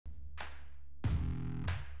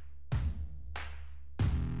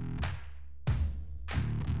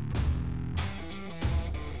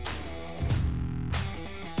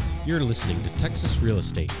You're listening to Texas Real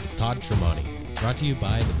Estate with Todd Tremonti, brought to you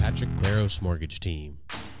by the Patrick Claros Mortgage Team,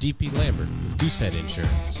 DP Lambert with Goosehead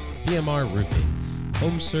Insurance, PMR Roofing,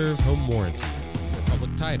 HomeServe Home Warranty,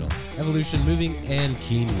 Republic Title, Evolution Moving, and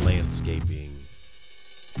Keen Landscaping.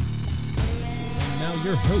 And now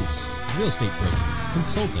your host, real estate broker,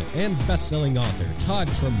 consultant, and best-selling author, Todd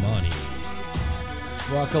Tremonti.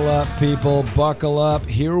 Buckle up, people. Buckle up.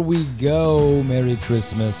 Here we go. Merry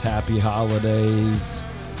Christmas. Happy holidays.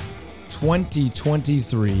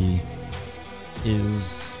 2023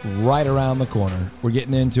 is right around the corner. We're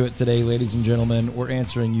getting into it today, ladies and gentlemen. We're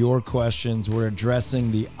answering your questions. We're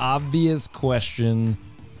addressing the obvious question,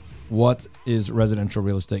 what is residential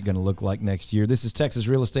real estate going to look like next year? This is Texas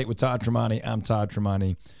Real Estate with Todd Tremonti. I'm Todd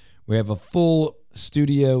Tremonti. We have a full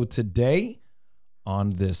studio today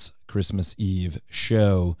on this Christmas Eve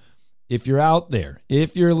show. If you're out there,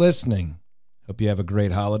 if you're listening, hope you have a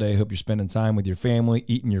great holiday. Hope you're spending time with your family,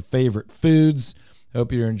 eating your favorite foods.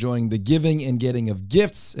 Hope you're enjoying the giving and getting of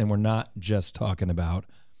gifts. And we're not just talking about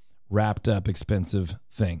wrapped up expensive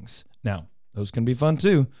things. Now, those can be fun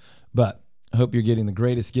too, but I hope you're getting the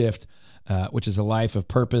greatest gift, which is a life of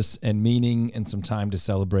purpose and meaning and some time to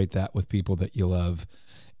celebrate that with people that you love.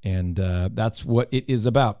 And that's what it is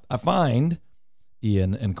about. I find,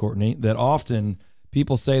 Ian and Courtney, that often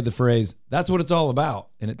people say the phrase, that's what it's all about.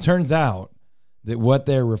 And it turns out that what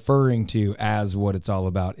they're referring to as what it's all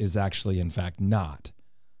about is actually, in fact, not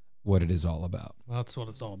what it is all about. Well, that's what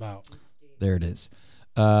it's all about. There it is.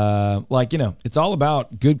 It's all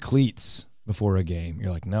about good cleats before a game. You're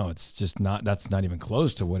like, no, it's just not, that's not even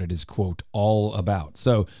close to what it is, quote, all about.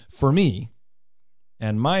 So for me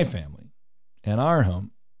and my family and our home,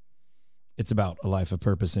 it's about a life of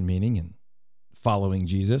purpose and meaning and following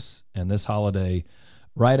Jesus. And this holiday,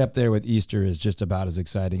 right up there with Easter, is just about as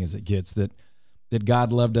exciting as it gets, that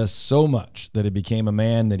God loved us so much that he became a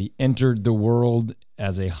man, that he entered the world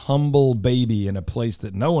as a humble baby in a place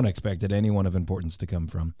that no one expected anyone of importance to come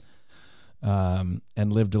from,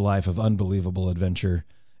 and lived a life of unbelievable adventure,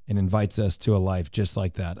 and invites us to a life just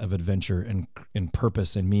like that, of adventure and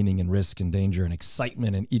purpose and meaning and risk and danger and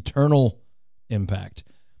excitement and eternal impact.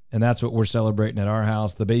 And that's what we're celebrating at our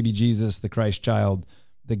house, the baby Jesus, the Christ child,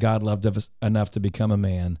 that God loved us enough to become a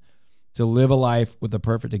man, to live a life with a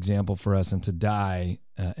perfect example for us, and to die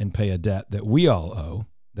and pay a debt that we all owe.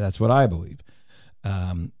 That's what I believe.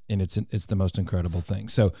 And it's the most incredible thing.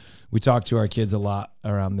 So we talk to our kids a lot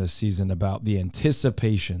around this season about the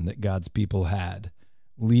anticipation that God's people had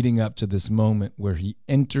leading up to this moment where he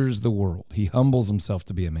enters the world. He humbles himself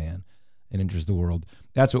to be a man and enters the world.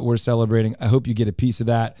 That's what we're celebrating. I hope you get a piece of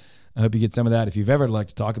that. I hope you get some of that. If you've ever liked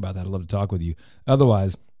to talk about that, I'd love to talk with you.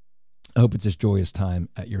 Otherwise, I hope it's this joyous time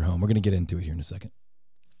at your home. We're going to get into it here in a second.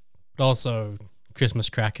 But also Christmas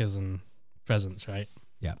crackers and presents, right?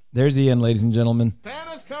 Yeah. There's Ian, ladies and gentlemen.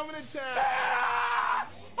 Santa's coming to town. Santa!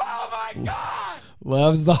 Oh my God!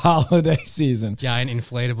 Loves the holiday season. Giant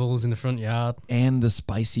inflatables in the front yard. And the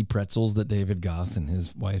spicy pretzels that David Goss and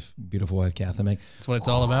his wife, beautiful wife, Kathy, make. That's what it's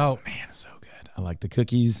all about. Man, it's so good. I like the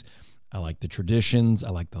cookies. I like the traditions. I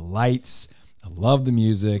like the lights. I love the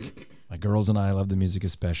music. My girls and I love the music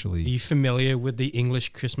especially. Are you familiar with the English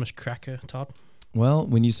Christmas cracker, Todd? Well,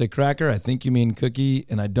 when you say cracker, I think you mean cookie,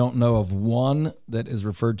 and I don't know of one that is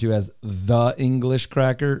referred to as the English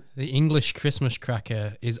cracker. The English Christmas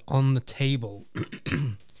cracker is on the table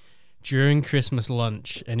during Christmas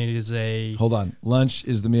lunch, and it is a... Hold on. Lunch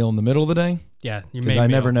is the meal in the middle of the day? Yeah. Because I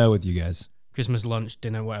never know with you guys. Christmas lunch,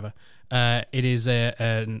 dinner, whatever. It is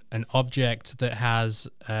an object that has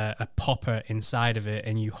a popper inside of it,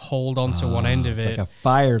 and you hold on to one end of it. It's like a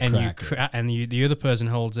firecracker. And the other person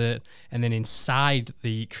holds it, and then inside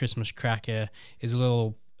the Christmas cracker is a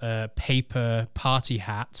little paper party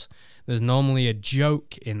hat. There's normally a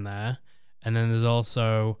joke in there, and then there's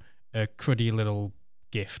also a cruddy little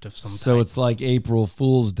gift of some So type. it's like April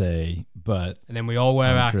Fool's Day, but... And then we all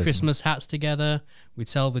wear our Christmas. Christmas hats together, we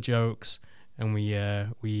tell the jokes, and we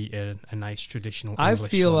eat a nice traditional English I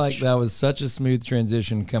feel lunch. like that was such a smooth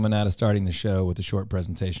transition coming out of starting the show with a short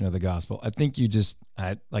presentation of the gospel. I think you just,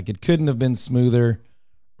 it couldn't have been smoother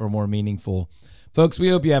or more meaningful. Folks, we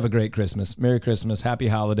hope you have a great Christmas. Merry Christmas. Happy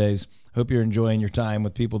holidays. Hope you're enjoying your time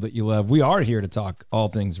with people that you love. We are here to talk all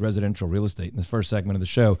things residential real estate in this first segment of the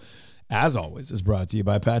show. As always, is brought to you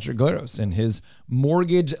by Patrick Claros and his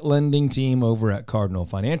mortgage lending team over at Cardinal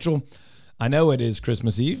Financial. I know it is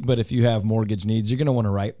Christmas Eve, but if you have mortgage needs, you're going to want to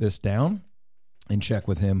write this down and check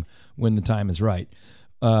with him when the time is right.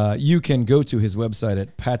 You can go to his website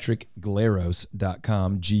at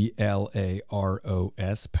patrickglaros.com,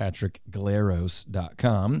 Glaros,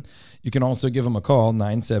 patrickglaros.com. You can also give him a call,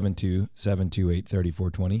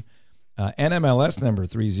 972-728-3420. NMLS number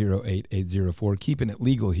 308804, keeping it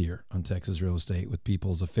legal here on Texas Real Estate with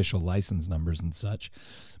people's official license numbers and such.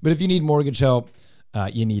 But if you need mortgage help,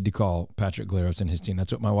 you need to call Patrick Glaros and his team.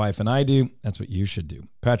 That's what my wife and I do. That's what you should do.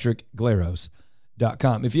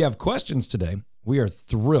 patrickglaros.com. If you have questions today, we are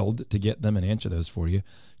thrilled to get them and answer those for you.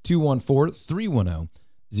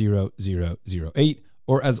 214-310-0008.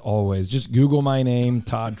 Or as always, just Google my name,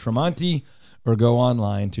 Todd Tremonti, or go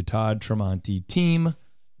online to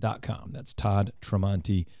toddtremonti.team.com. That's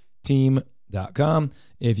toddtremonti.team.com.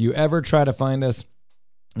 If you ever try to find us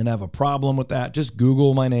and have a problem with that, just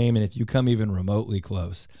Google my name, and if you come even remotely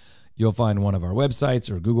close, you'll find one of our websites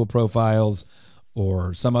or Google profiles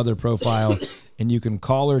or some other profile, and you can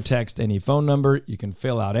call or text any phone number, you can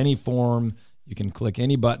fill out any form, you can click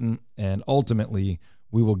any button, and ultimately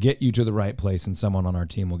we will get you to the right place, and someone on our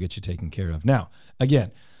team will get you taken care of. Now,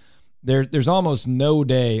 again, there's almost no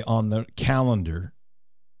day on the calendar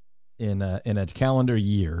in a calendar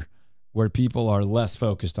year where people are less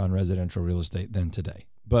focused on residential real estate than today.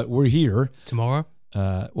 But we're here. Tomorrow?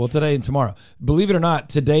 Today and tomorrow. Believe it or not,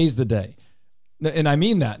 today's the day. And I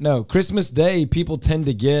mean that. No, Christmas Day, people tend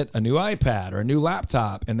to get a new iPad or a new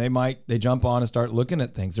laptop, and they jump on and start looking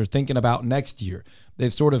at things. They're thinking about next year.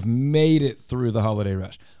 They've sort of made it through the holiday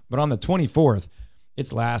rush. But on the 24th,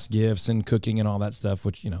 it's last gifts and cooking and all that stuff,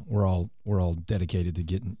 which, we're all dedicated to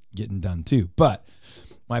getting done too. But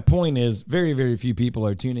my point is, very, very few people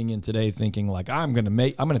are tuning in today thinking like, I'm going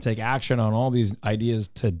to take action on all these ideas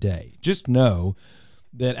today. Just know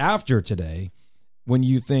that after today, when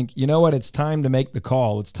you think, you know what, it's time to make the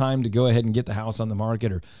call, it's time to go ahead and get the house on the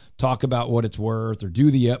market or talk about what it's worth or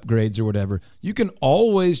do the upgrades or whatever, you can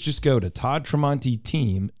always just go to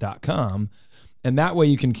toddtremontiteam.com, and that way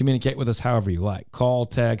you can communicate with us however you like. Call,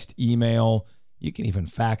 text, email. You can even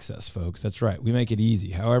fax us, folks. That's right. We make it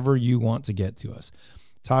easy. However you want to get to us.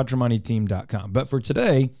 toddtremontiteam.com. But for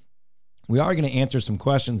today, we are going to answer some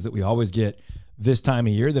questions that we always get this time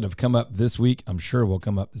of year that have come up this week. I'm sure will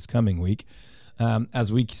come up this coming week.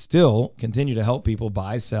 As we still continue to help people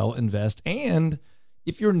buy, sell, invest. And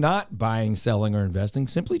if you're not buying, selling, or investing,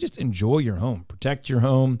 simply just enjoy your home, protect your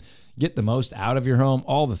home, get the most out of your home,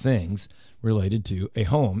 all the things related to a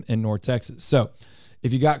home in North Texas. So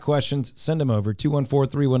if you got questions, send them over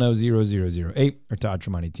 214-310-0008 or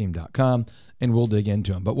toddtremontiteam.com, and we'll dig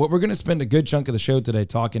into them. But what we're going to spend a good chunk of the show today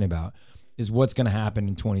talking about is what's going to happen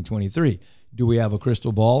in 2023. Do we have a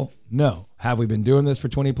crystal ball? No. Have we been doing this for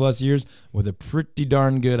 20 plus years with a pretty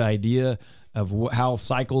darn good idea of how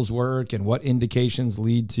cycles work and what indications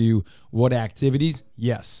lead to what activities?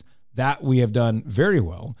 Yes, that we have done very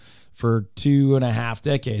well for 2.5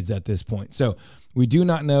 decades at this point. So we do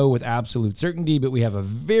not know with absolute certainty, but we have a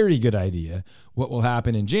very good idea what will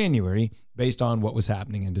happen in January based on what was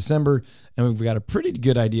happening in December. And we've got a pretty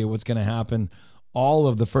good idea what's going to happen all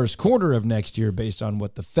of the first quarter of next year based on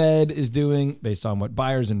what the Fed is doing, based on what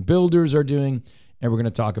buyers and builders are doing. And we're going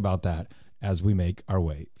to talk about that as we make our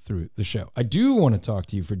way through the show. I do want to talk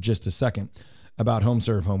to you for just a second about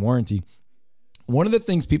HomeServe Home Warranty. One of the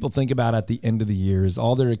things people think about at the end of the year is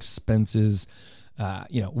all their expenses.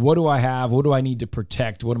 What do I have? What do I need to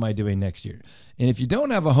protect? What am I doing next year? And if you don't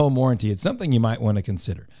have a home warranty, it's something you might want to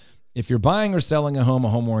consider. If you're buying or selling a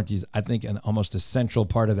home warranty is, I think, an almost essential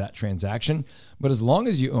part of that transaction. But as long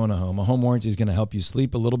as you own a home warranty is going to help you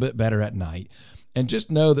sleep a little bit better at night. And just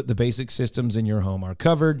know that the basic systems in your home are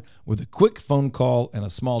covered with a quick phone call and a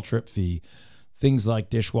small trip fee. Things like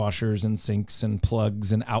dishwashers and sinks and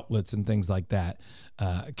plugs and outlets and things like that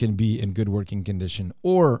can be in good working condition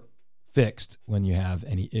or fixed when you have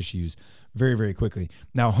any issues very, very quickly.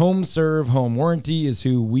 Now, HomeServe Home Warranty is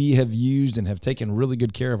who we have used and have taken really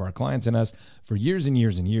good care of our clients and us for years and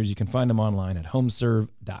years and years. You can find them online at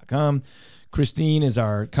homeserve.com. Christine is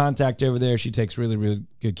our contact over there. She takes really, really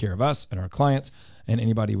good care of us and our clients and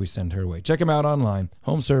anybody we send her way. Check them out online,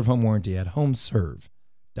 HomeServe Home Warranty at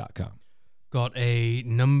homeserve.com. Got a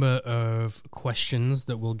number of questions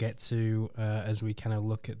that we'll get to as we kind of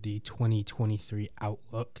look at the 2023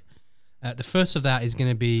 outlook. The first of that is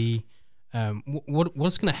going to be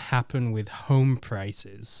what's going to happen with home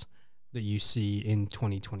prices that you see in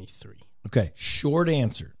 2023? Okay, short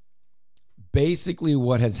answer. Basically,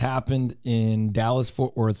 what has happened in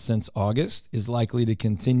Dallas-Fort Worth since August is likely to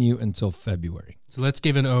continue until February. So let's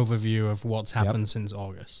give an overview of what's happened since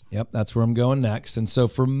August. Yep, that's where I'm going next. And so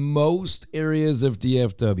for most areas of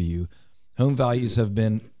DFW, home values have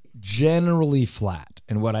been generally flat.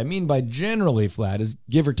 flat. And what I mean by generally flat is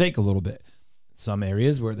give or take a little bit. Some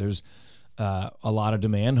areas where there's a lot of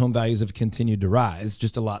demand, home values have continued to rise,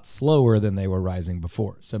 just a lot slower than they were rising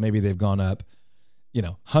before. So maybe they've gone up,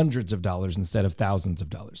 hundreds of dollars instead of thousands of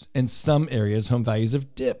dollars. In some areas, home values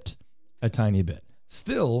have dipped a tiny bit.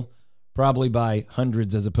 Still, probably by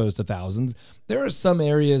hundreds as opposed to thousands. There are some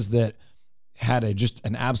areas that had just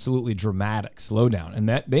an absolutely dramatic slowdown, and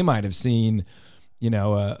that they might have seen,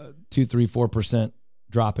 a 2, 3, 4%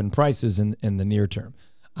 drop in prices in the near term.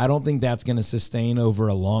 I don't think that's going to sustain over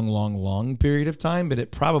a long period of time, but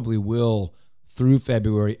it probably will through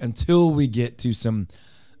February until we get to some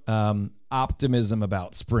optimism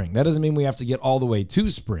about spring. That doesn't mean we have to get all the way to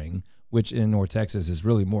spring, which in North Texas is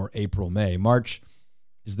really more April, May. March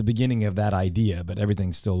is the beginning of that idea, but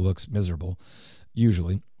everything still looks miserable,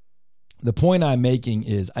 usually. The point I'm making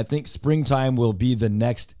is I think springtime will be the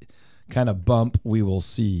next kind of bump we will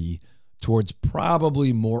see towards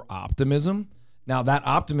probably more optimism. Now, that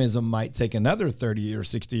optimism might take another 30 or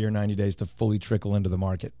 60 or 90 days to fully trickle into the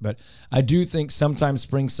market. But I do think sometime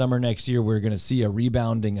spring, summer next year, we're going to see a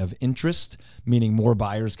rebounding of interest, meaning more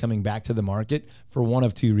buyers coming back to the market for one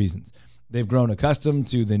of two reasons. They've grown accustomed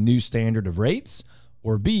to the new standard of rates,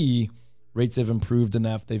 or B, rates have improved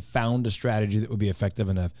enough. They've found a strategy that would be effective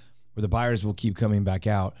enough where the buyers will keep coming back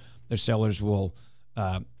out. Their sellers will,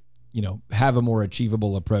 have a more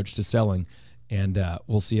achievable approach to selling. And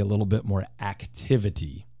we'll see a little bit more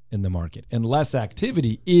activity in the market. And less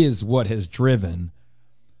activity is what has driven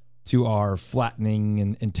to our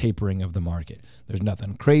flattening and tapering of the market. There's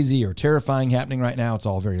nothing crazy or terrifying happening right now. It's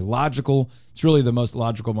all very logical. It's really the most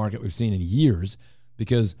logical market we've seen in years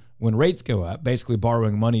because when rates go up, basically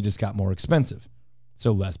borrowing money just got more expensive.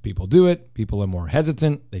 So less people do it. People are more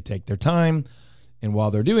hesitant. They take their time. And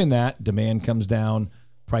while they're doing that, demand comes down.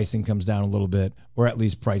 Pricing comes down a little bit, or at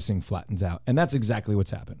least pricing flattens out. And that's exactly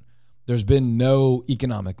what's happened. There's been no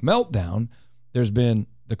economic meltdown. There's been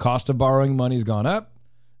the cost of borrowing money has gone up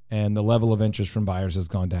and the level of interest from buyers has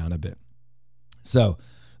gone down a bit. So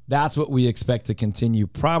that's what we expect to continue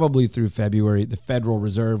probably through February. The Federal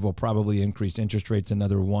Reserve will probably increase interest rates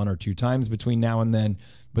another 1 or 2 times between now and then,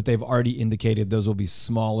 but they've already indicated those will be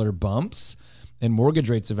smaller bumps. And mortgage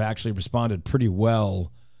rates have actually responded pretty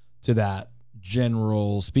well to that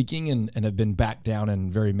general speaking and have been back down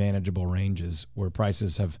in very manageable ranges where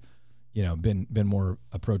prices have, been more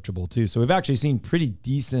approachable too. So we've actually seen pretty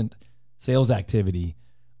decent sales activity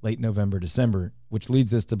late November, December, which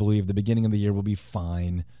leads us to believe the beginning of the year will be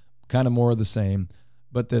fine, kind of more of the same,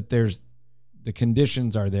 but that the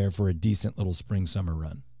conditions are there for a decent little spring, summer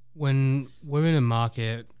run. When we're in a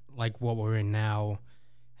market like what we're in now,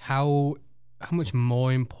 how much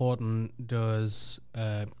more important does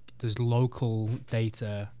local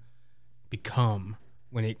data become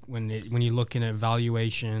when you're looking at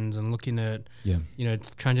valuations and looking at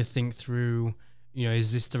trying to think through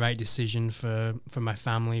is this the right decision for my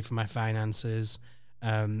family, for my finances,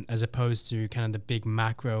 as opposed to kind of the big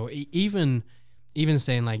macro, even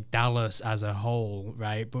saying like Dallas as a whole,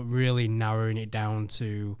 right? But really narrowing it down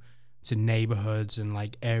to neighborhoods and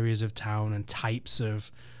like areas of town and types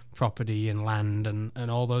of property and land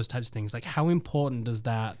and all those types of things. Like, how important does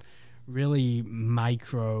that really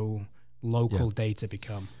micro local data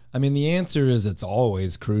become? I mean, the answer is it's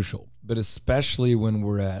always crucial, but especially when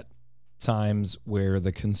we're at times where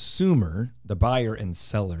the consumer, the buyer and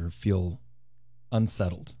seller, feel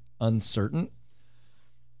unsettled, uncertain.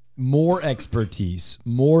 More expertise,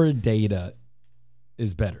 more data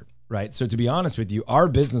is better, right? So to be honest with you, our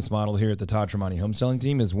business model here at the Todd Tramonte Home Selling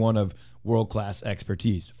Team is one of world-class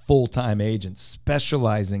expertise, full-time agents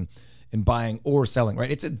specializing in buying or selling,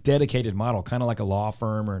 right? It's a dedicated model, kind of like a law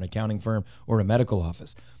firm or an accounting firm or a medical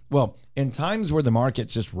office. Well, in times where the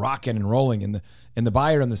market's just rocking and rolling and the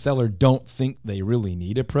buyer and the seller don't think they really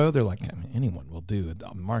need a pro, they're like, anyone will do.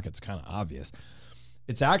 The market's kind of obvious.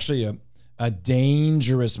 It's actually a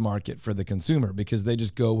dangerous market for the consumer because they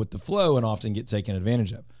just go with the flow and often get taken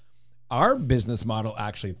advantage of. Our business model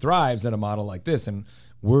actually thrives in a model like this, and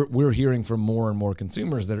we're hearing from more and more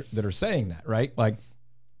consumers that are saying that, right? Like,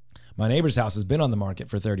 my neighbor's house has been on the market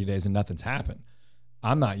for 30 days and nothing's happened.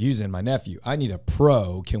 I'm not using my nephew. I need a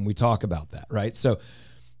pro. Can we talk about that, right? So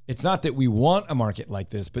it's not that we want a market like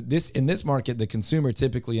this, but in this market, the consumer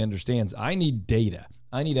typically understands I need data,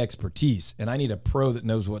 I need expertise, and I need a pro that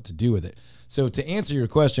knows what to do with it. So to answer your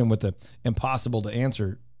question with the impossible to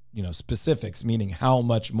answer, specifics, meaning how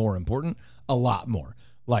much more important, a lot more,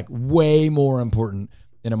 like way more important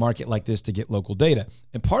in a market like this to get local data.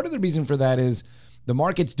 And part of the reason for that is the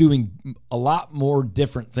market's doing a lot more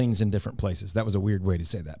different things in different places. That was a weird way to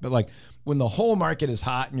say that. But like when the whole market is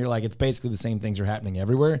hot and you're like, it's basically the same things are happening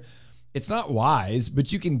everywhere. It's not wise,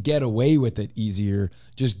 but you can get away with it easier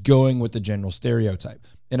just going with the general stereotype.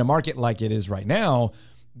 In a market like it is right now,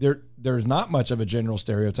 there's not much of a general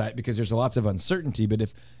stereotype because there's lots of uncertainty.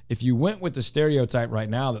 But if you went with the stereotype right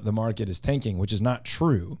now that the market is tanking, which is not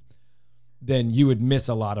true, then you would miss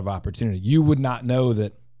a lot of opportunity. You would not know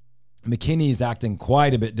that McKinney is acting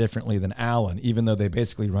quite a bit differently than Allen, even though they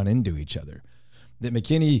basically run into each other. That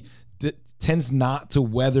McKinney tends not to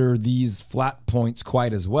weather these flat points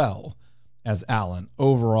quite as well as Allen,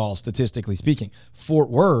 overall, statistically speaking. Fort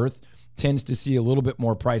Worth tends to see a little bit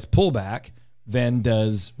more price pullback than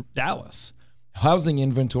does Dallas. Housing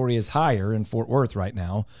inventory is higher in Fort Worth right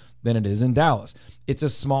now than it is in Dallas. It's a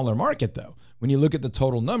smaller market, though. When you look at the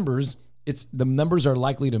total numbers, the numbers are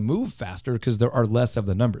likely to move faster because there are less of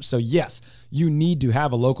the numbers. So yes, you need to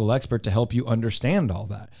have a local expert to help you understand all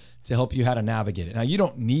that, to help you how to navigate it. Now, you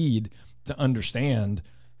don't need to understand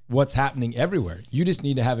what's happening everywhere. You just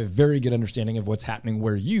need to have a very good understanding of what's happening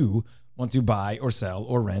where you want to buy or sell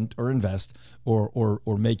or rent or invest or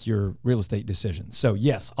make your real estate decisions. So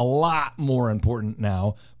yes, a lot more important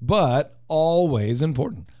now, but always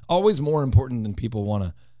important. Always more important than people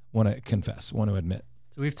want to confess, want to admit.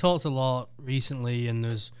 So we've talked a lot recently, and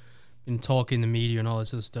there's been talk in the media and all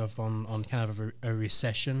this other stuff on kind of a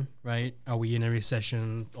recession, right? Are we in a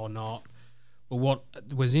recession or not? But what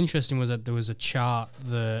was interesting was that there was a chart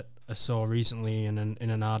that I saw recently in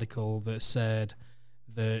an article that said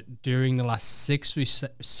that during the last six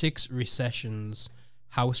recessions,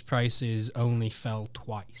 house prices only fell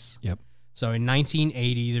twice. Yep. So in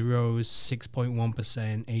 1980, they rose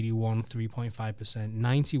 6.1%, 81, 3.5%,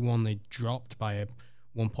 91, they dropped by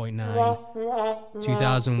 1.9,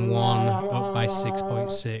 2001 up by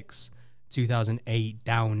 6.6, 2008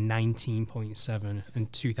 down 19.7,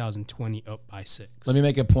 and 2020 up by 6. Let me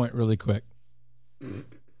make a point really quick.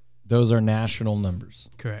 Those are national numbers.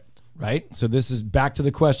 Correct. Right? So this is back to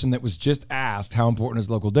the question that was just asked, how important is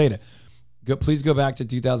local data? Please go back to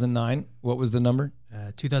 2009. What was the number?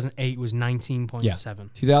 2008 was 19.7. Yeah.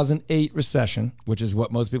 2008 recession, which is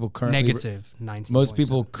what most people currently... Negative 19.7. Most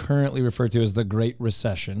people currently refer to as the Great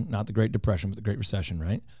Recession, not the Great Depression, but the Great Recession,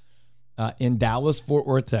 right? In Dallas, Fort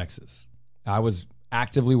Worth, Texas, I was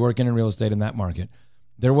actively working in real estate in that market.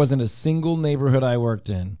 There wasn't a single neighborhood I worked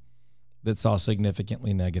in that saw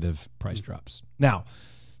significantly negative price drops. Now,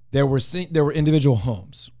 there were individual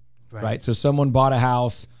homes, right? So someone bought a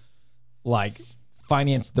house, like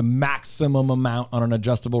financed the maximum amount on an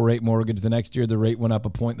adjustable rate mortgage. The next year, the rate went up a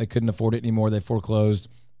point. They couldn't afford it anymore. They foreclosed,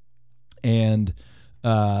 and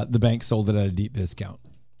the bank sold it at a deep discount.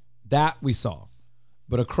 That we saw.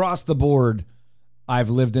 But across the board, I've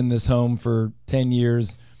lived in this home for 10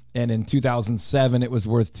 years, and in 2007, it was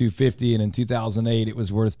worth $250, and in 2008, it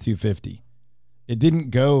was worth $250. It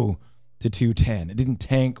didn't go to 210. It didn't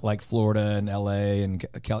tank like Florida and LA and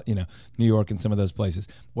New York and some of those places.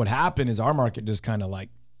 What happened is our market just kind of like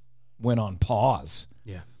went on pause.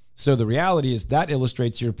 Yeah. So the reality is that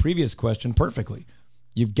illustrates your previous question perfectly.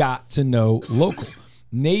 You've got to know local.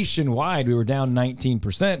 Nationwide, we were down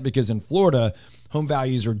 19% because in Florida, home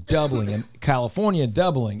values are doubling, in California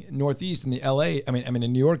doubling, Northeast in the LA, I mean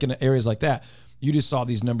in New York and areas like that. You just saw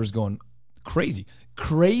these numbers going crazy,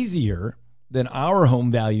 crazier than our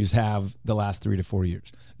home values have the last 3 to 4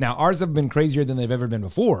 years. Now, ours have been crazier than they've ever been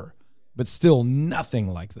before, but still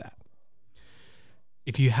nothing like that.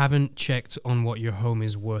 If you haven't checked on what your home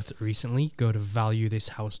is worth recently, go to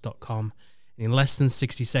valuethishouse.com. In less than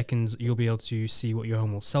 60 seconds, you'll be able to see what your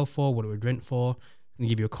home will sell for, what it would rent for, and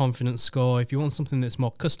give you a confidence score. If you want something that's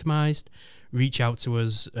more customized, reach out to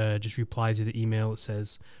us. Just reply to the email that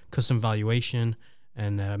says custom valuation,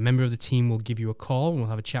 and a member of the team will give you a call, and we'll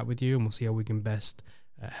have a chat with you, and we'll see how we can best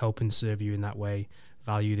help and serve you in that way.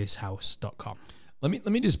 Valuethishouse.com. Let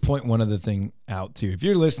me just point one other thing out too. If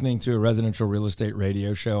you're listening to a residential real estate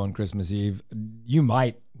radio show on Christmas Eve, you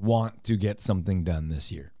might want to get something done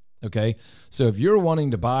this year. Okay? So if you're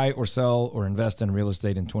wanting to buy or sell or invest in real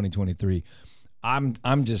estate in 2023,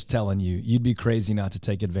 I'm just telling you, you'd be crazy not to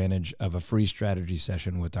take advantage of a free strategy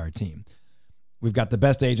session with our team. We've got the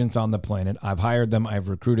best agents on the planet. I've hired them. I've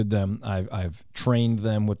recruited them. I've trained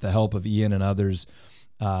them with the help of Ian and others.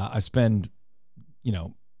 I spend,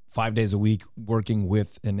 5 days a week working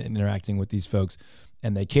with and interacting with these folks,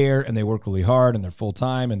 and they care and they work really hard and they're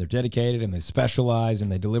full-time and they're dedicated and they specialize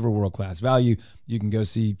and they deliver world-class value. You can go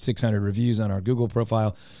see 600 reviews on our Google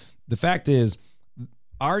profile. The fact is,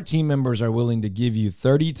 our team members are willing to give you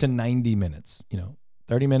 30 to 90 minutes,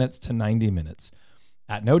 30 minutes to 90 minutes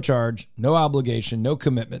at no charge, no obligation, no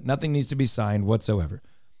commitment. Nothing needs to be signed whatsoever.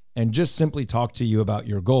 And just simply talk to you about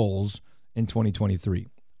your goals in 2023.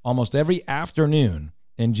 Almost every afternoon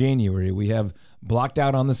in January, we have blocked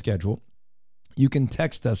out on the schedule. You can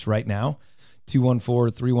text us right now,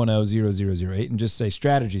 214-310-0008, and just say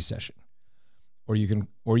strategy session. Or you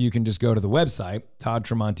can just go to the website,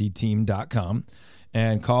 toddtremonteteam.com,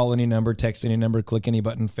 and call any number, text any number, click any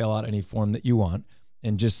button, fill out any form that you want,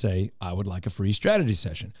 and just say, I would like a free strategy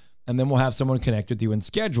session. And then we'll have someone connect with you and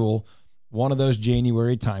schedule one of those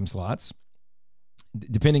January time slots,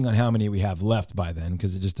 depending on how many we have left by then,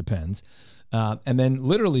 because it just depends. And then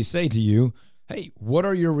literally say to you, hey, what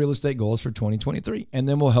are your real estate goals for 2023? And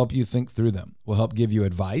then we'll help you think through them. We'll help give you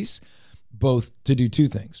advice, both to do two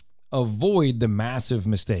things. Avoid the massive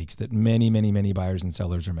mistakes that many, many, many buyers and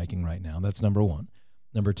sellers are making right now. That's number one.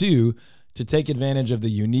 Number two, to take advantage of the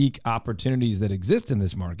unique opportunities that exist in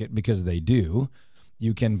this market, because they do.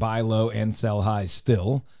 You can buy low and sell high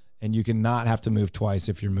still, and you can not have to move twice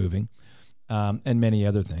if you're moving, and many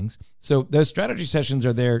other things. So those strategy sessions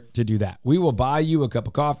are there to do that. We will buy you a cup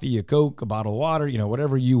of coffee, a Coke, a bottle of water,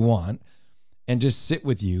 whatever you want, and just sit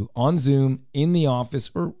with you on Zoom in the office,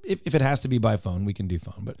 or if it has to be by phone, we can do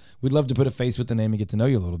phone. But we'd love to put a face with the name and get to know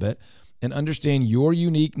you a little bit and understand your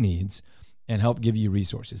unique needs and help give you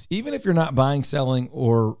resources. Even if you're not buying, selling,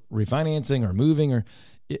 or refinancing, or moving, or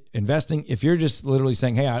investing, if you're just literally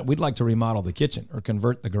saying, hey, we'd like to remodel the kitchen or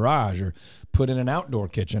convert the garage or put in an outdoor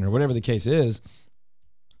kitchen or whatever the case is,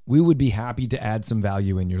 we would be happy to add some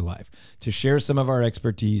value in your life, to share some of our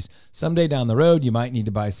expertise. Someday down the road, you might need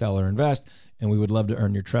to buy, sell, or invest, and we would love to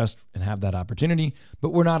earn your trust and have that opportunity, but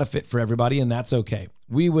we're not a fit for everybody, and that's okay.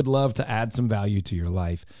 We would love to add some value to your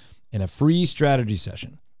life in a free strategy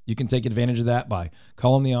session. You can take advantage of that by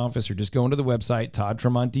calling the office or just going to the website,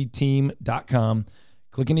 toddtremonteteam.com.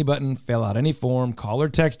 Click any button, fill out any form, call or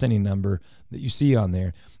text any number that you see on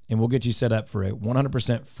there, and we'll get you set up for a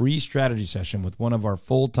 100% free strategy session with one of our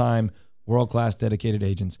full-time, world-class dedicated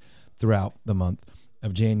agents throughout the month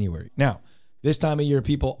of January. Now, this time of year,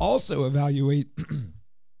 people also evaluate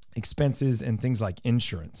expenses and things like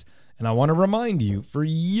insurance. And I want to remind you, for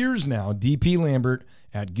years now, DP Lambert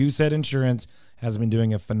at Goosehead Insurance has been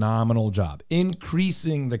doing a phenomenal job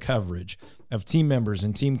increasing the coverage of team members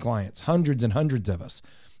and team clients, hundreds and hundreds of us,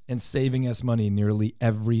 and saving us money nearly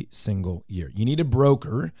every single year. You need a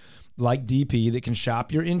broker like DP that can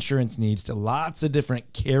shop your insurance needs to lots of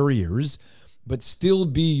different carriers, but still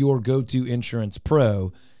be your go-to insurance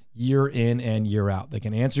pro year in and year out. They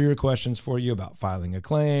can answer your questions for you about filing a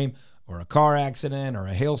claim or a car accident or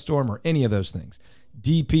a hailstorm or any of those things.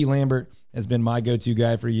 DP Lambert has been my go-to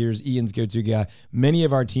guy for years, Ian's go-to guy, many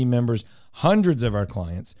of our team members, hundreds of our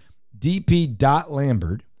clients.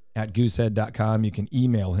 dp.lambert@goosehead.com. You can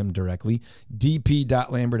email him directly,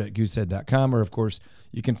 dp.lambert@goosehead.com, or of course,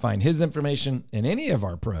 you can find his information and any of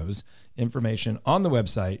our pros' information on the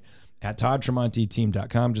website at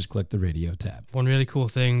toddtremonteteam.com. Just click the radio tab. One really cool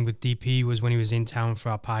thing with DP was when he was in town for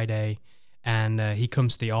our Pi Day, and he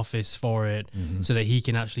comes to the office for it so that he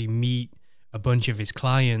can actually meet a bunch of his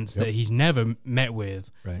clients that he's never met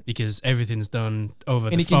with, because everything's done over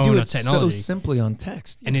the phone or technology. And he can do it so simply on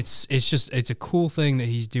text. And it's a cool thing that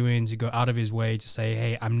he's doing to go out of his way to say,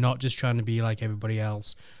 hey, I'm not just trying to be like everybody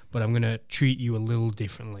else, but I'm going to treat you a little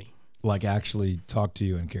differently. Like actually talk to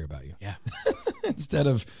you and care about you. Yeah. Instead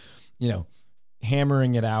of,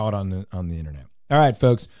 hammering it out on the internet. All right,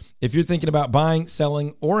 folks, if you're thinking about buying,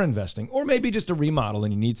 selling, or investing, or maybe just a remodel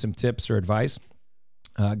and you need some tips or advice,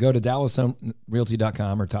 go to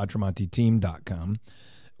DallasRealty.com or ToddTremonteTeam.com,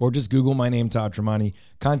 or just Google my name, Todd Tremonte.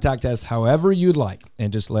 Contact us however you'd like,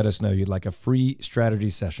 and just let us know you'd like a free strategy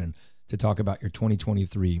session to talk about your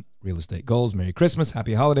 2023 real estate goals. Merry Christmas,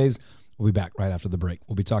 Happy Holidays. We'll be back right after the break.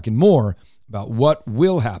 We'll be talking more about what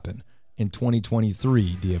will happen in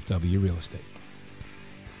 2023 DFW real estate.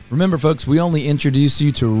 Remember, folks, we only introduce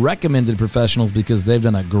you to recommended professionals because they've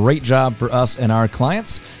done a great job for us and our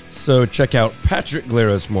clients. So check out Patrick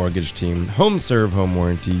Glaros Mortgage Team, HomeServe Home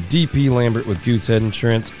Warranty, DP Lambert with Goosehead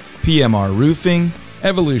Insurance, PMR Roofing,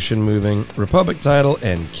 Evolution Moving, Republic Title,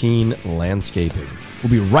 and Keen Landscaping.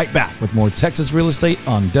 We'll be right back with more Texas real estate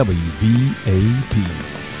on WBAP.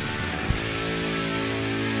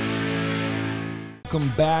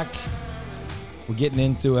 Welcome back. We're getting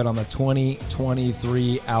into it on the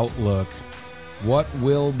 2023 outlook. What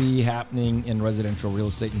will be happening in residential real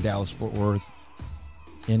estate in Dallas-Fort Worth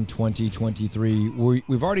in 2023?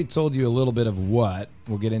 We've already told you a little bit of what.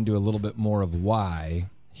 We'll get into a little bit more of why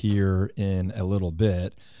here in a little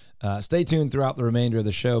bit. Stay tuned throughout the remainder of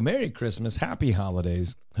the show. Merry Christmas. Happy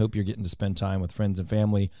holidays. Hope you're getting to spend time with friends and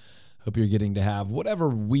family. Hope you're getting to have whatever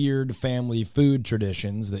weird family food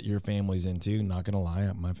traditions that your family's into. Not going to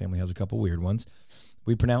lie, my family has a couple weird ones.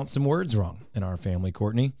 We pronounce some words wrong in our family,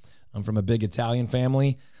 Courtney. I'm from a big Italian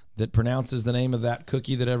family that pronounces the name of that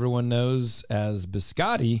cookie that everyone knows as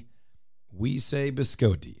biscotti. We say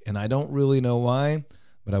biscotti, and I don't really know why,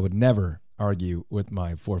 but I would never argue with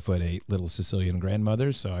my 4'8" little Sicilian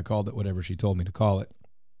grandmother, so I called it whatever she told me to call it.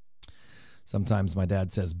 Sometimes my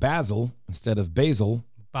dad says basil instead of basil.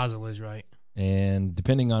 Basil is right. And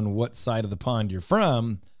depending on what side of the pond you're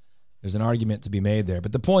from, there's an argument to be made there.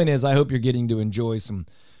 But the point is, I hope you're getting to enjoy some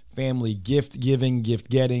family gift giving, gift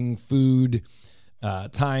getting, food,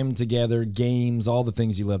 time together, games, all the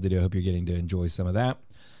things you love to do. I hope you're getting to enjoy some of that.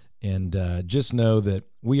 And just know that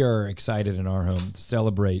we are excited in our home to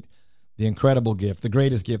celebrate the incredible gift, the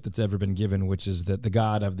greatest gift that's ever been given, which is that the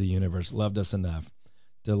God of the universe loved us enough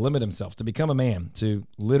to limit himself, to become a man, to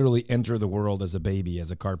literally enter the world as a baby,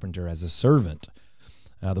 as a carpenter, as a servant.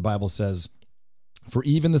 The Bible says, for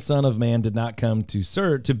even the Son of Man did not come to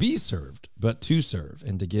serve, to be served, but to serve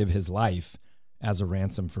and to give his life as a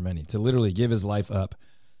ransom for many, to literally give his life up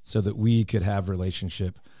so that we could have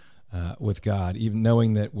relationship with God, even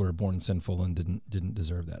knowing that we're born sinful and didn't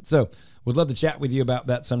deserve that. So would love to chat with you about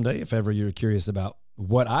that someday if ever you're curious about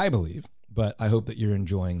what I believe, but I hope that you're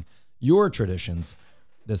enjoying your traditions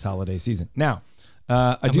this holiday season. Now,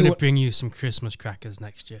 I'm going to bring you some Christmas crackers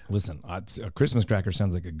next year. Listen, a Christmas cracker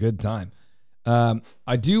sounds like a good time.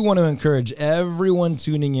 I do want to encourage everyone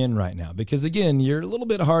tuning in right now because, again, you're a little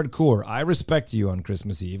bit hardcore. I respect you on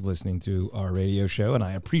Christmas Eve listening to our radio show, and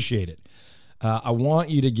I appreciate it. I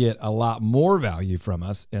want you to get a lot more value from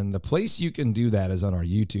us, and the place you can do that is on our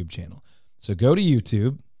YouTube channel. So go to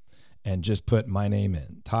YouTube and just put my name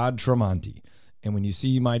in, Todd Tremonti. And when you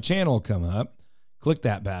see my channel come up, click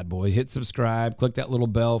that bad boy, hit subscribe, click that little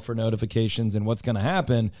bell for notifications. And what's going to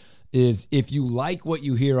happen is if you like what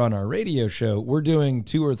you hear on our radio show, we're doing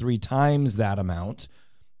 2 or 3 times that amount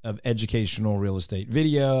of educational real estate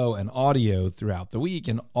video and audio throughout the week.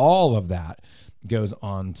 And all of that goes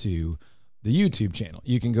on to the YouTube channel.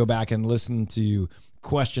 You can go back and listen to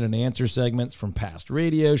question and answer segments from past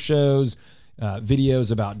radio shows,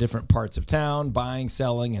 videos about different parts of town, buying,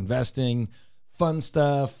 selling, investing, fun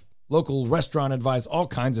stuff, local restaurant advice, all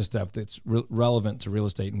kinds of stuff that's relevant to real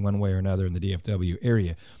estate in one way or another in the DFW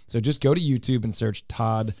area. So just go to YouTube and search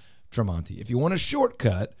Todd Tremonti. If you want a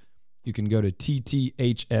shortcut, you can go to tthst.tv.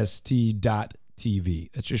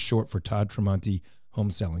 That's just short for Todd Tremonti Home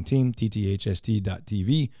Selling Team,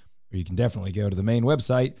 tthst.tv. Or you can definitely go to the main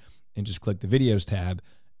website and just click the videos tab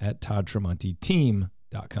at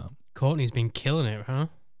toddtremontiteam.com. Courtney's been killing it, huh?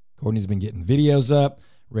 Courtney's been getting videos up,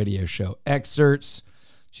 radio show excerpts.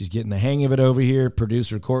 She's getting the hang of it over here.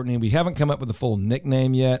 Producer Courtney. We haven't come up with a full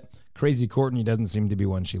nickname yet. Crazy Courtney doesn't seem to be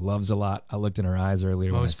one she loves a lot. I looked in her eyes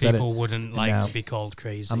earlier when I said it. Most people wouldn't like to be called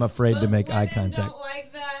crazy. I'm afraid to make eye contact. Don't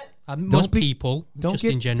like that. Most people, just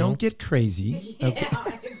in general. Don't get crazy. Yeah, Okay.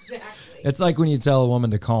 exactly. It's like when you tell a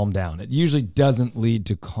woman to calm down. It usually doesn't lead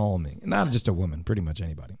to calming. Not just a woman, pretty much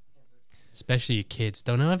anybody. Especially your kids.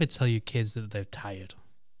 Don't ever tell your kids that they're tired.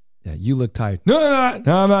 Yeah, you look tired. No, I'm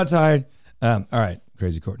not tired. All right,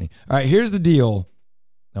 Crazy Courtney. All right, here's the deal.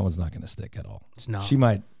 That one's not going to stick at all. It's not. She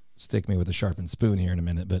might stick me with a sharpened spoon here in a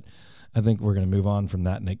minute, but I think we're going to move on from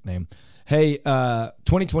that nickname. Hey,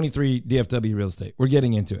 2023 DFW Real Estate. We're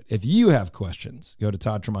getting into it. If you have questions, go to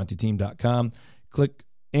toddtremontiteam.com. Click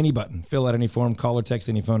any button, fill out any form, call or text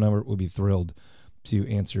any phone number. We'll be thrilled to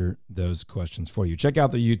answer those questions for you. Check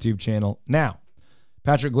out the YouTube channel now.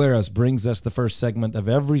 Patrick Glaros brings us the first segment of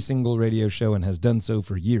every single radio show and has done so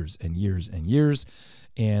for years and years and years.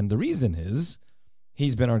 And the reason is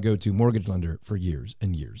he's been our go-to mortgage lender for years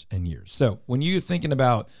and years and years. So when you're thinking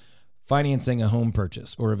about financing a home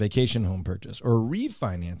purchase or a vacation home purchase or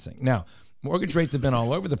refinancing, now mortgage rates have been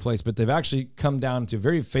all over the place, but they've actually come down to a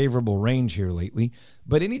very favorable range here lately.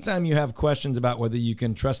 But anytime you have questions about whether you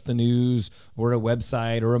can trust the news or a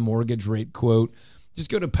website or a mortgage rate quote, just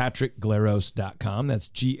go to patrickglaros.com. That's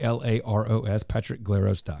Glaros,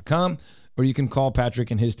 patrickglaros.com. Or you can call Patrick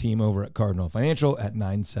and his team over at Cardinal Financial at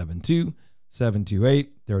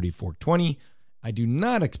 972-728-3420. I do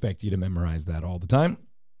not expect you to memorize that all the time.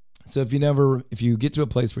 So if you get to a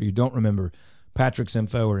place where you don't remember Patrick's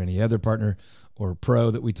info or any other partner or pro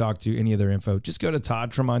that we talk to, any of their info, just go to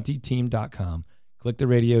toddtremontiteam.com, click the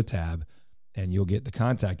radio tab, and you'll get the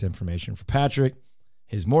contact information for Patrick,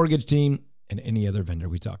 his mortgage team, and any other vendor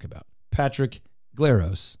we talk about.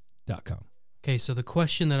 patrickglaros.com. Okay, so the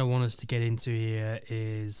question that I want us to get into here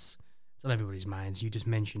is, it's on everybody's minds, you just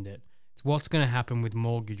mentioned it. It's what's going to happen with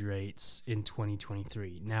mortgage rates in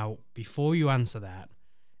 2023. Now, before you answer that,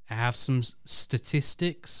 I have some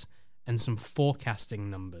statistics and some forecasting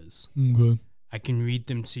numbers. Okay. I can read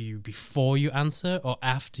them to you before you answer or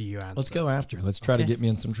after you answer. Let's go after. Let's try to get me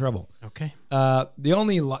in some trouble. Okay. The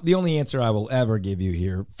only answer I will ever give you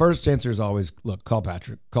here, first answer is always, look, call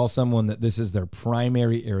Patrick. Call someone that this is their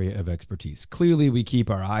primary area of expertise. Clearly, we keep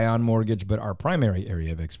our eye on mortgage, but our primary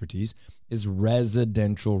area of expertise is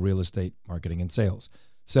residential real estate marketing and sales.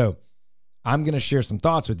 So I'm going to share some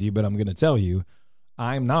thoughts with you, but I'm going to tell you,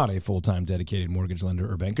 I'm not a full-time dedicated mortgage lender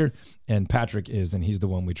or banker, and Patrick is, and he's the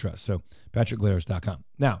one we trust. So patrickglaros.com.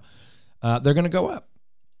 Now, they're going to go up.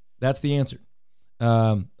 That's the answer.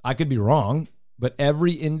 I could be wrong, but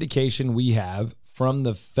every indication we have from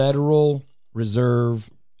the Federal Reserve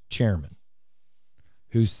chairman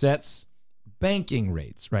who sets banking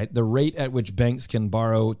rates, right? The rate at which banks can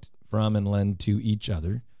borrow from and lend to each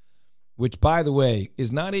other, which, by the way,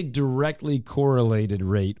 is not a directly correlated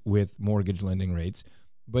rate with mortgage lending rates,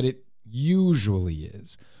 but it usually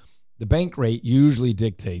is. The bank rate usually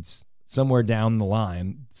dictates somewhere down the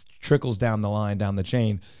line, trickles down the line, down the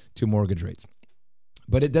chain to mortgage rates.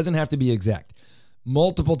 But it doesn't have to be exact.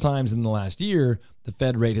 Multiple times in the last year, the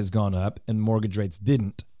Fed rate has gone up and mortgage rates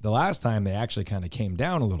didn't. The last time they actually kind of came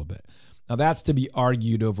down a little bit. Now, that's to be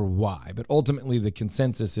argued over why, but ultimately the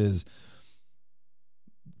consensus is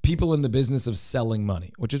people in the business of selling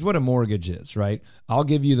money, which is what a mortgage is, right? I'll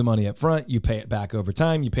give you the money up front. You pay it back over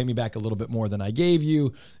time. You pay me back a little bit more than I gave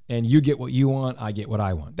you, and you get what you want. I get what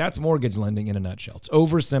I want. That's mortgage lending in a nutshell. It's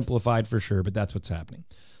oversimplified for sure, but that's what's happening.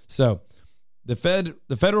 So the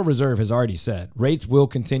Federal Reserve has already said rates will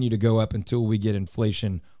continue to go up until we get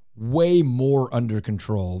inflation way more under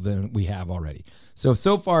control than we have already.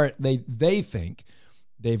 So far, they think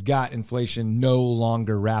they've got inflation no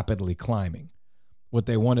longer rapidly climbing. What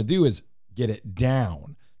they want to do is get it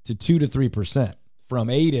down to 2 to 3% from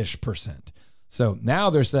 8-ish%. So now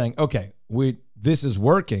they're saying, okay, this is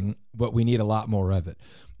working, but we need a lot more of it.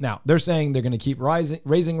 Now, they're saying they're going to keep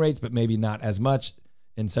raising rates, but maybe not as much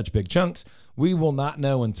in such big chunks. We will not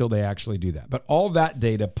know until they actually do that. But all that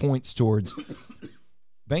data points towards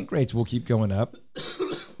bank rates will keep going up.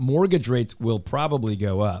 Mortgage rates will probably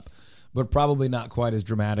go up, but probably not quite as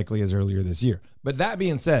dramatically as earlier this year. But that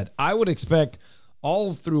being said, I would expect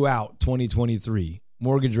all throughout 2023,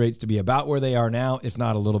 mortgage rates to be about where they are now, if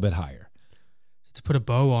not a little bit higher. To put a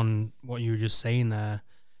bow on what you were just saying there,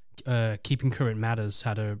 Keeping Current Matters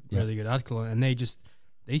had a really good article, and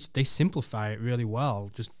they simplify it really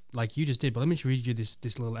well, just like you just did. But let me just read you this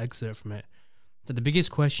little excerpt from it. So the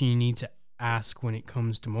biggest question you need to ask when it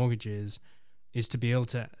comes to mortgages is to be able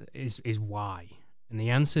to is why, and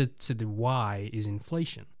the answer to the why is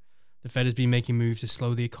inflation. The Fed has been making moves to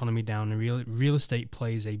slow the economy down, and real estate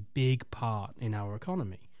plays a big part in our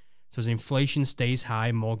economy. So as inflation stays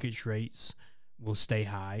high, mortgage rates will stay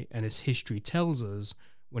high, and as history tells us,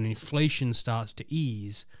 when inflation starts to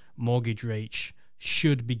ease, mortgage rates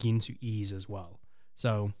should begin to ease as well.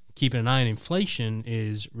 So keeping an eye on inflation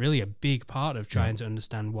is really a big part of trying to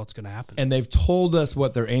understand what's going to happen. And they've told us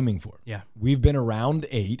what they're aiming for. Yeah. We've been around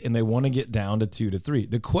 8, and they want to get down to 2 to 3.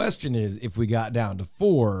 The question is, if we got down to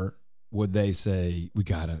 4, would they say we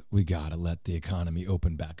gotta let the economy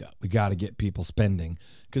open back up? We gotta get people spending,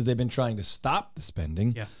 because they've been trying to stop the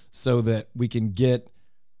spending so that we can get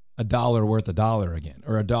 $1 worth $1 again,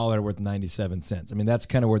 or $1 worth 97 cents. I mean, that's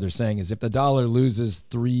kind of where they're saying is if the dollar loses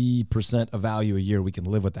 3% of value a year, we can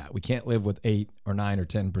live with that. We can't live with 8 or 9 or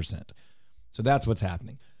 10%. So that's what's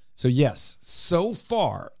happening. So yes, so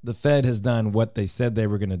far the Fed has done what they said they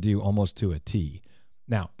were going to do almost to a T.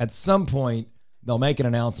 Now, at some point, they'll make an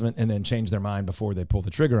announcement and then change their mind before they pull the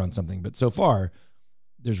trigger on something. But so far,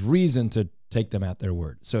 there's reason to take them at their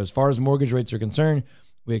word. So as far as mortgage rates are concerned,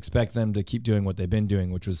 we expect them to keep doing what they've been doing,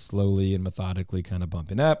 which was slowly and methodically kind of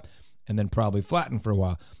bumping up and then probably flatten for a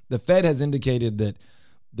while. The Fed has indicated that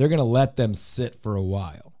they're going to let them sit for a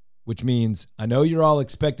while, which means I know you're all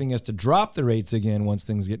expecting us to drop the rates again once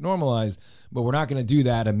things get normalized, but we're not going to do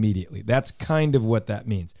that immediately. That's kind of what that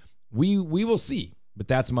means. We will see, but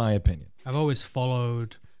that's my opinion. I've always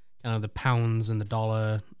followed kind of the pounds and the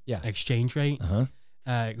dollar exchange rate.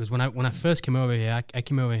 Because when I first came over here, I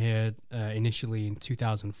came over here initially in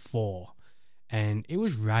 2004, and it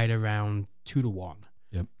was right around 2 to 1.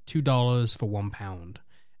 Yep. $2 for £1.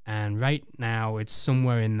 And right now it's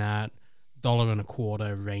somewhere in that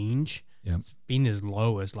 $1.25 range. Yep. It's been as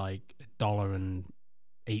low as like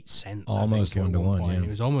 $1.08. Almost 1 to 1. Yeah. It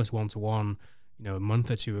was almost 1 to 1, a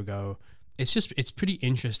month or two ago. It's pretty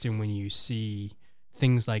interesting when you see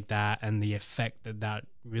things like that and the effect that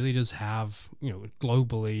really does have,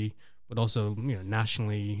 globally, but also,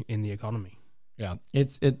 nationally in the economy. Yeah.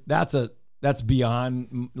 That's that's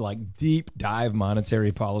beyond like deep dive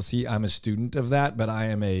monetary policy. I'm a student of that, but I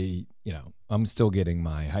am I'm still getting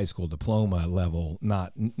my high school diploma level,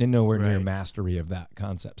 not nowhere near Right. mastery of that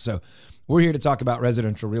concept. So we're here to talk about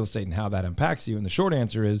residential real estate and how that impacts you. And the short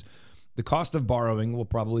answer is the cost of borrowing will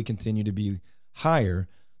probably continue to be higher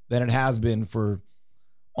than it has been for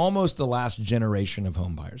almost the last generation of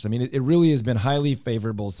home buyers. I mean, it really has been highly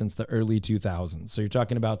favorable since the early 2000s. So you're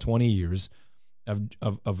talking about 20 years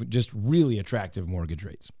of just really attractive mortgage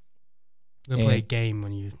rates. We're going to play a And- game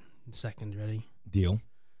when you second. Ready? Deal.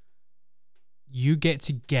 You get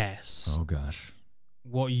to guess Oh, gosh.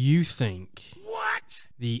 what you think What?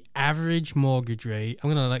 the average mortgage rate. I'm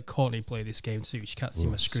going to let Courtney play this game too. She can't see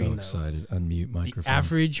my screen So though. excited. Unmute The microphone.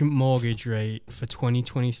 average mortgage rate for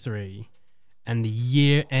 2023 and the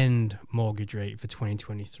year-end mortgage rate for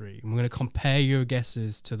 2023. And we're going to compare your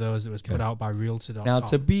guesses to those that was put Okay. out by Realtor.com. Now,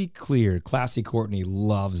 to be clear, Classy Courtney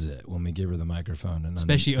loves it when we give her the microphone. And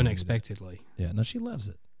especially unmute it. unexpectedly. Yeah, no, she loves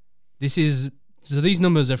it. This is so. These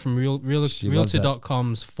numbers are from She loves that.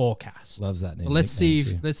 Realtor.com's forecast. Loves that name. Well, let's see.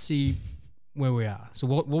 nickname, too. Let's see where we are. So,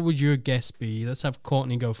 what would your guess be? Let's have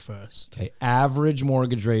Courtney go first. Okay, average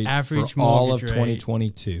mortgage rate Average for all of mortgage rate.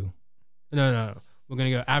 2022. No. We're gonna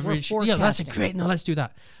go average. Yeah, that's a forecasting. great. No, let's do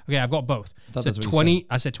that. Okay, I've got both. I thought So that's what you 20.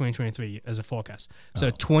 I said 2023 as a forecast. So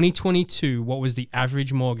 2022. What was the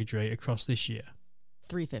average mortgage rate across this year?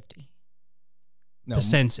 350. No,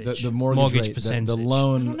 Percentage. The mortgage, rate, percentage. The I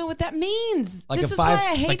loan. don't know what that means. Like this a is five-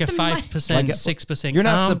 why I hate Like a the 5%, Like a- 6%. You're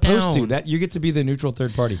not Calm supposed down. to. That you get to be the neutral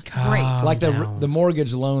third party. Great. Like Calm the down.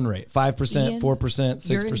 mortgage loan rate, 5%, Ian, 4%,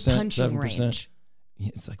 You're in 6%, punching 7%. range.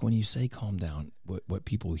 It's like when you say calm down, what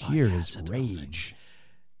people hear yeah, is that's the whole thing. rage.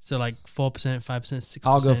 So like 4%, 5%, 6%.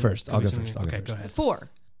 I'll go first. Okay, first. go ahead. 4.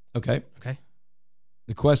 Okay. Okay.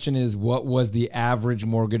 The question is, what was the average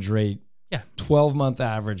mortgage rate? Yeah. 12-month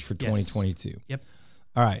average for Yes. 2022. Yep.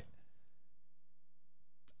 All right.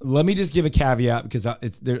 Let me just give a caveat because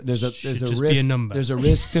there's a Should just be risk. a number. There's a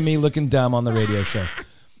risk to me looking dumb on the radio show.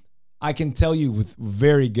 I can tell you with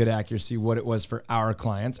very good accuracy what it was for our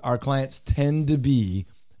clients. Our clients tend to be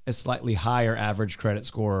a slightly higher average credit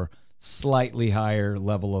score, slightly higher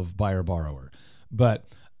level of buyer borrower. But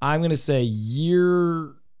I'm going to say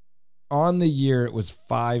on the year it was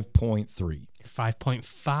 5.3.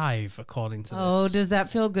 5.5 according to this. Oh, does that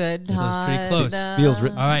feel good? This is pretty close. Feels All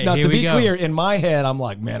right, now here to we be go. clear, in my head, I'm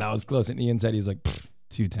like, man, I was close. And Ian's head, he's like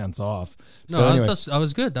 0.2 off. No, So anyway, that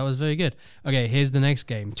was good. That was very good. Okay, here's the next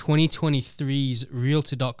game. 2023's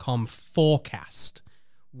Realtor.com forecast.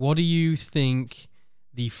 What do you think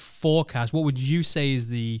the forecast, what would you say is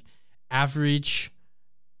the average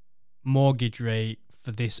mortgage rate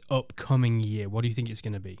for this upcoming year? What do you think it's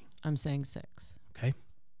going to be? I'm saying 6. Okay.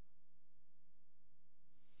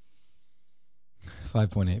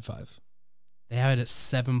 5.85. They have it at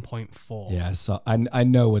 7.4. Yeah, I saw. I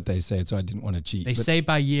know what they say, so I didn't want to cheat. They but say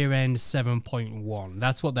by year end 7.1.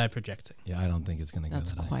 That's what they're projecting. yeah, I don't think it's going to go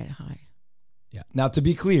That's that high. quite high. Yeah. Now, to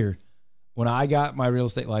be clear, when I got my real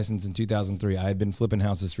estate license in 2003, I had been flipping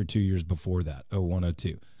houses for 2 years before that, 01,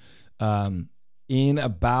 02. In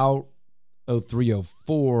about 03,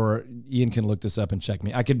 04, Ian can look this up and check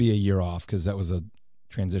me. I could be a year off because that was a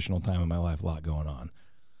transitional time in my life, a lot going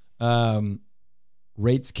on.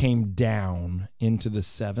 Rates came down into the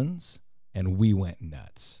 7s, and we went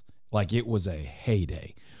nuts. Like it was a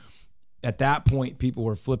heyday. At that point, people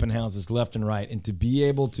were flipping houses left and right. And to be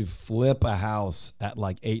able to flip a house at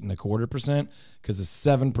like 8.25%, because a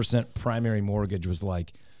 7% primary mortgage was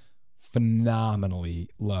like phenomenally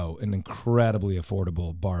low and incredibly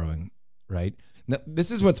affordable borrowing, right? Now,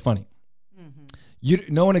 this is what's funny.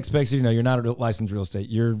 No one expects you to know. You're not a licensed real estate.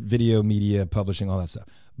 You're video, media, publishing, all that stuff.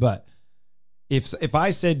 But if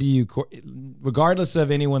I said to you, regardless of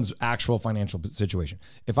anyone's actual financial situation,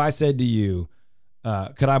 if I said to you,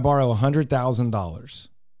 could I borrow $100,000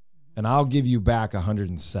 and I'll give you back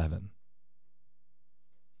 107?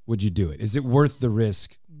 Would you do it? Is it worth the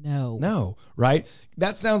risk? No. No, right?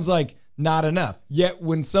 That sounds like not enough. Yet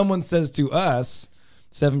when someone says to us,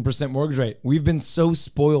 7% mortgage rate, we've been so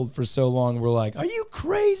spoiled for so long. We're like, are you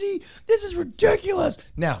crazy? This is ridiculous.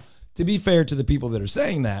 Now, to be fair to the people that are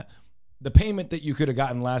saying that, the payment that you could have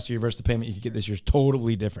gotten last year versus the payment you could get this year is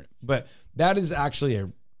totally different. But that is actually a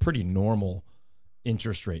pretty normal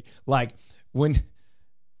interest rate. Like when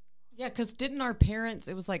Yeah, because didn't our parents,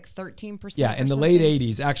 it was like 13%? Yeah, in the late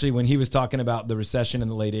 80s, actually, when he was talking about the recession in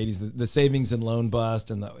the late 80s, the savings and loan bust,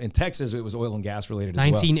 and in Texas, it was oil and gas related as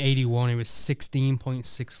well. 1981, it was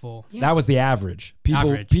 16.64. Yeah. That was the average.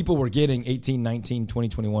 Average. People were getting 18, 19, 20,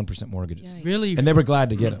 21% mortgages. Yeah. Really, And they were glad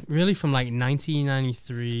to get them. really from like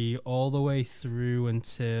 1993 all the way through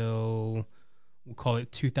until, we'll call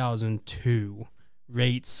it 2002,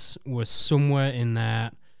 rates were somewhere in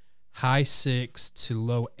that high 6 to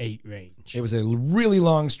low 8 range. It was a really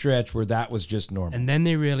long stretch where that was just normal. And then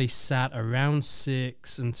they really sat around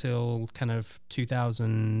 6 until kind of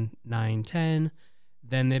 2009, 10.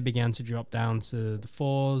 Then they began to drop down to the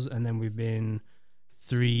 4s, and then we've been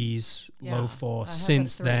 3s, Yeah, low 4 I have a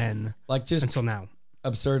since 3. then Like just until now.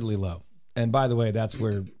 absurdly low. And by the way, that's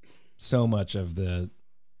where so much of the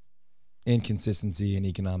inconsistency in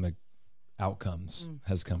economic outcomes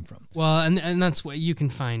has come from. Well, and that's where you can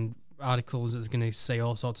find articles that's going to say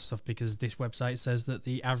all sorts of stuff, because this website says that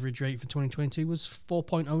the average rate for 2022 was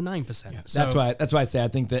 4.09%. So That's why I say I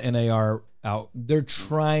think the NAR they're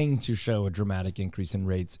trying to show a dramatic increase in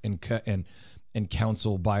rates and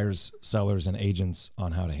counsel buyers, sellers, and agents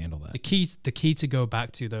on how to handle that. the key to go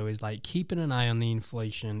back to, though, is like keeping an eye on the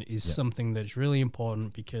inflation is something that's really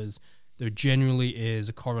important, because there generally is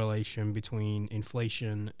a correlation between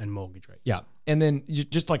inflation and mortgage rates. Yeah. And then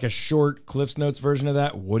just like a short Cliff's Notes version of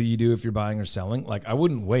that, what do you do if you're buying or selling? Like, I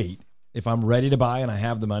wouldn't wait. If I'm ready to buy and I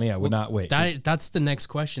have the money, I would not wait. That's the next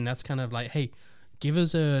question. That's kind of like, hey, give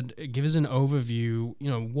us an overview.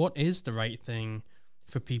 You know, what is the right thing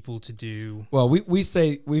for people to do? Well, we've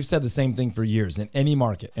said the same thing for years in any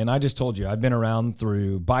market. And I just told you, I've been around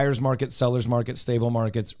through buyer's market, seller's market, stable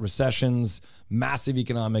markets, recessions, massive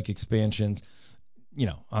economic expansions. You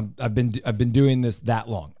know, I've been doing this that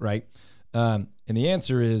long, right? And the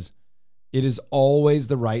answer is, it is always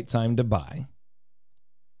the right time to buy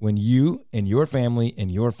when you and your family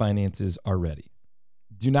and your finances are ready.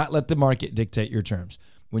 Do not let the market dictate your terms.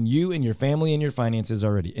 When you and your family and your finances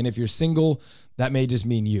are ready. And if you're single, that may just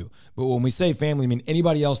mean you. But when we say family, I mean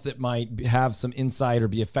anybody else that might have some insight or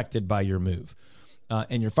be affected by your move.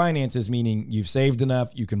 And your finances, meaning you've saved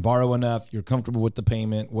enough, you can borrow enough, you're comfortable with the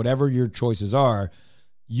payment, whatever your choices are,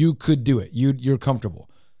 you could do it. You're comfortable.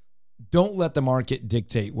 Don't let the market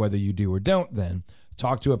dictate whether you do or don't then.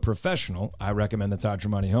 Talk to a professional. I recommend the Todd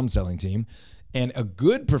Tremonti Home Selling Team. And a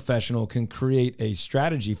good professional can create a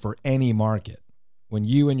strategy for any market. When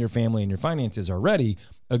you and your family and your finances are ready,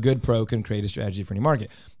 a good pro can create a strategy for any market.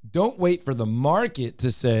 Don't wait for the market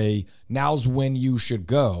to say, now's when you should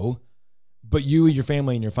go, but you and your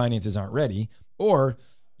family and your finances aren't ready. Or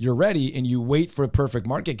you're ready and you wait for perfect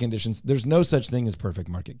market conditions. There's no such thing as perfect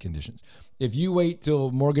market conditions. If you wait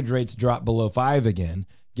till mortgage rates drop below 5 again,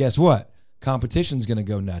 guess what? Competition's going to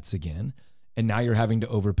go nuts again. And now you're having to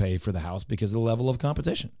overpay for the house because of the level of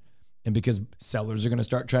competition. And because sellers are going to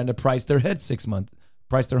start trying to price their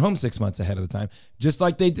home 6 months ahead of the time, just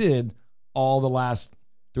like they did all the last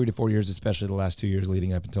 3 to 4 years, especially the last 2 years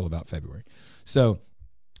leading up until about February. So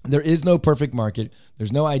there is no perfect market.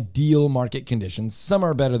 There's no ideal market conditions. Some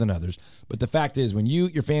are better than others. But the fact is, when you,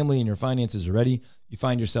 your family, and your finances are ready, you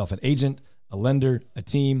find yourself an agent, a lender, a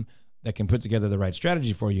team that can put together the right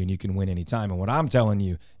strategy for you, and you can win anytime. And what I'm telling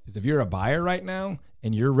you is, if you're a buyer right now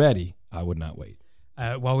and you're ready, I would not wait.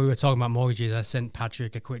 While we were talking about mortgages, I sent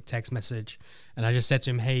Patrick a quick text message, and I just said to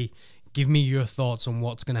him, hey, give me your thoughts on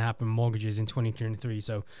what's going to happen with mortgages in 2023.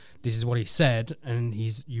 So this is what he said, and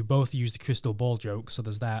you both used the crystal ball joke, so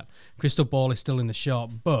there's that. Crystal ball is still in the shop,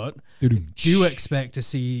 but do expect to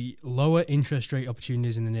see lower interest rate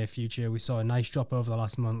opportunities in the near future. We saw a nice drop over the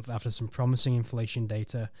last month after some promising inflation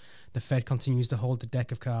data. The Fed continues to hold the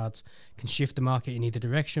deck of cards, can shift the market in either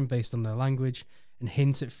direction based on their language, and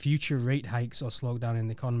hints at future rate hikes or slowdown in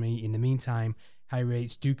the economy. In the meantime, high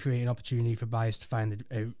rates do create an opportunity for buyers to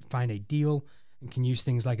find a deal, and can use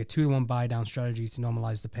things like a 2-to-1 buy down strategy to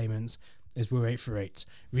normalize the payments as we wait for rates.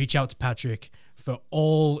 Reach out to Patrick for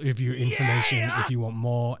all of your information if you want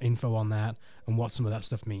more info on that and what some of that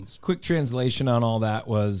stuff means. Quick translation on all that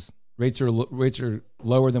was, rates are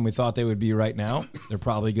lower than we thought they would be right now. They're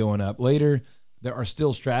probably going up later. There are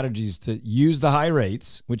still strategies to use the high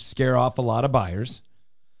rates, which scare off a lot of buyers,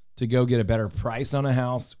 to go get a better price on a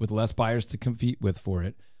house with less buyers to compete with for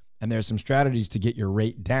it. And there's some strategies to get your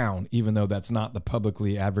rate down, even though that's not the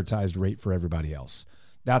publicly advertised rate for everybody else.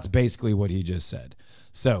 That's basically what he just said.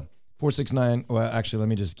 So 469, well, actually, let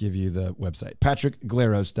me just give you the website,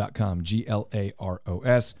 patrickglaros.com,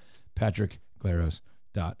 Glaros,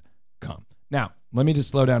 patrickglaros.com. Now, let me just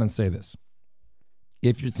slow down and say this.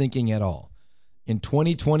 If you're thinking at all in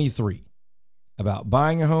 2023 about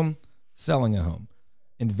buying a home, selling a home,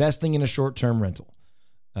 investing in a short-term rental,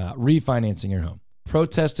 refinancing your home,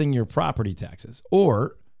 protesting your property taxes,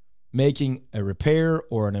 or making a repair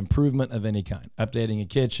or an improvement of any kind, updating a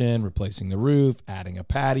kitchen, replacing the roof, adding a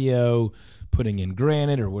patio, putting in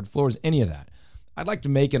granite or wood floors, any of that, I'd like to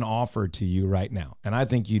make an offer to you right now, and I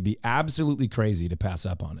think you'd be absolutely crazy to pass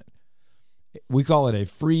up on it. We call it a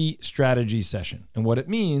free strategy session, and what it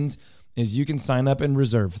means is you can sign up and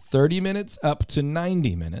reserve 30 minutes up to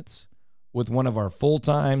 90 minutes with one of our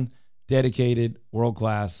full-time, dedicated,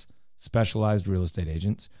 world-class, specialized real estate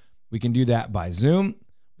agents. We can do that by Zoom.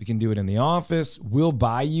 We can do it in the office. We'll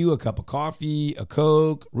buy you a cup of coffee, a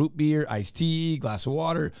Coke, root beer, iced tea, glass of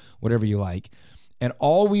water, whatever you like. And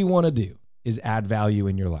all we want to do is add value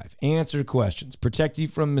in your life, answer questions, protect you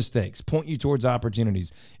from mistakes, point you towards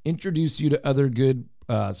opportunities, introduce you to other good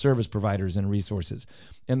service providers and resources.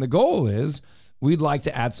 And the goal is we'd like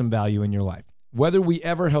to add some value in your life. Whether we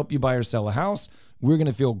ever help you buy or sell a house, we're going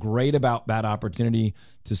to feel great about that opportunity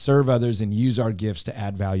to serve others and use our gifts to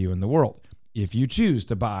add value in the world. If you choose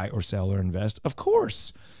to buy or sell or invest, of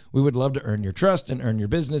course, we would love to earn your trust and earn your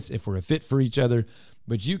business if we're a fit for each other.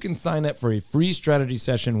 But you can sign up for a free strategy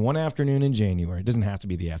session one afternoon in January. It doesn't have to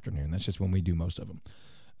be the afternoon. That's just when we do most of them.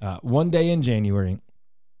 One day in January,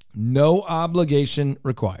 no obligation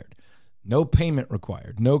required, no payment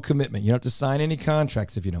required, no commitment. You don't have to sign any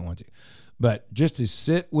contracts if you don't want to. But just to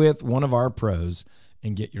sit with one of our pros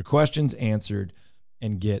and get your questions answered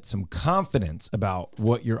and get some confidence about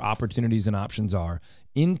what your opportunities and options are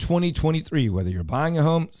in 2023, whether you're buying a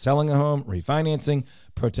home, selling a home, refinancing,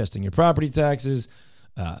 protesting your property taxes,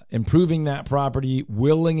 improving that property,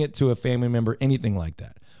 willing it to a family member, anything like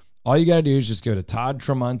that. All you got to do is just go to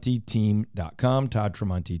toddtremonteteam.com,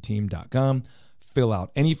 toddtremonteteam.com, fill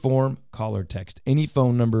out any form, call or text any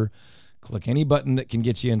phone number, click any button that can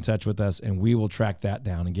get you in touch with us, and we will track that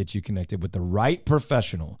down and get you connected with the right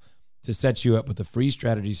professional to set you up with a free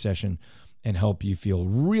strategy session and help you feel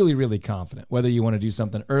really, really confident. Whether you want to do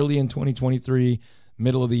something early in 2023,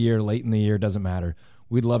 middle of the year, late in the year, doesn't matter.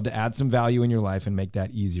 We'd love to add some value in your life and make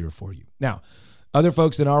that easier for you. Now, other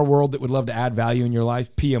folks in our world that would love to add value in your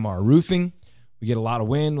life, PMR Roofing. We get a lot of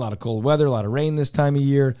wind, a lot of cold weather, a lot of rain this time of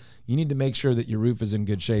year. You need to make sure that your roof is in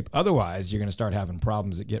good shape. Otherwise, you're going to start having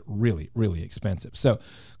problems that get really, really expensive. So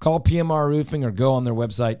call PMR Roofing or go on their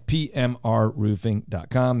website,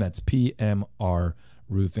 pmrroofing.com. That's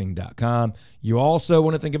pmrroofing.com. You also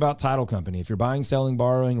want to think about title company. If you're buying, selling,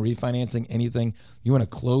 borrowing, refinancing, anything, you want to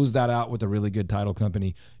close that out with a really good title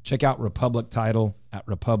company. Check out Republic Title at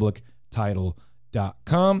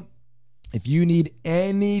republictitle.com. If you need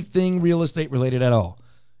anything real estate related at all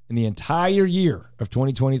in the entire year of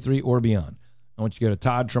 2023 or beyond, I want you to go to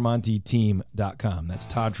toddtremonteteam.com. That's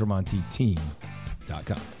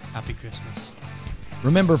toddtremonteteam.com. Happy Christmas.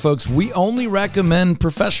 Remember, folks, we only recommend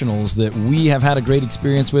professionals that we have had a great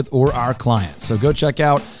experience with or our clients. So go check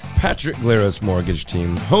out Patrick Glaros Mortgage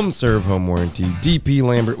Team, HomeServe Home Warranty, DP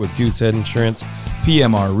Lambert with Goosehead Insurance,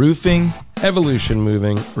 PMR Roofing, Evolution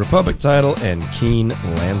Moving, Republic Title, and Keen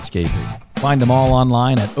Landscaping. Find them all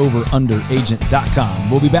online at overunderagent.com.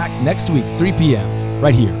 We'll be back next week, 3 p.m.,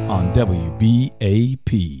 right here on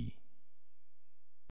WBAP.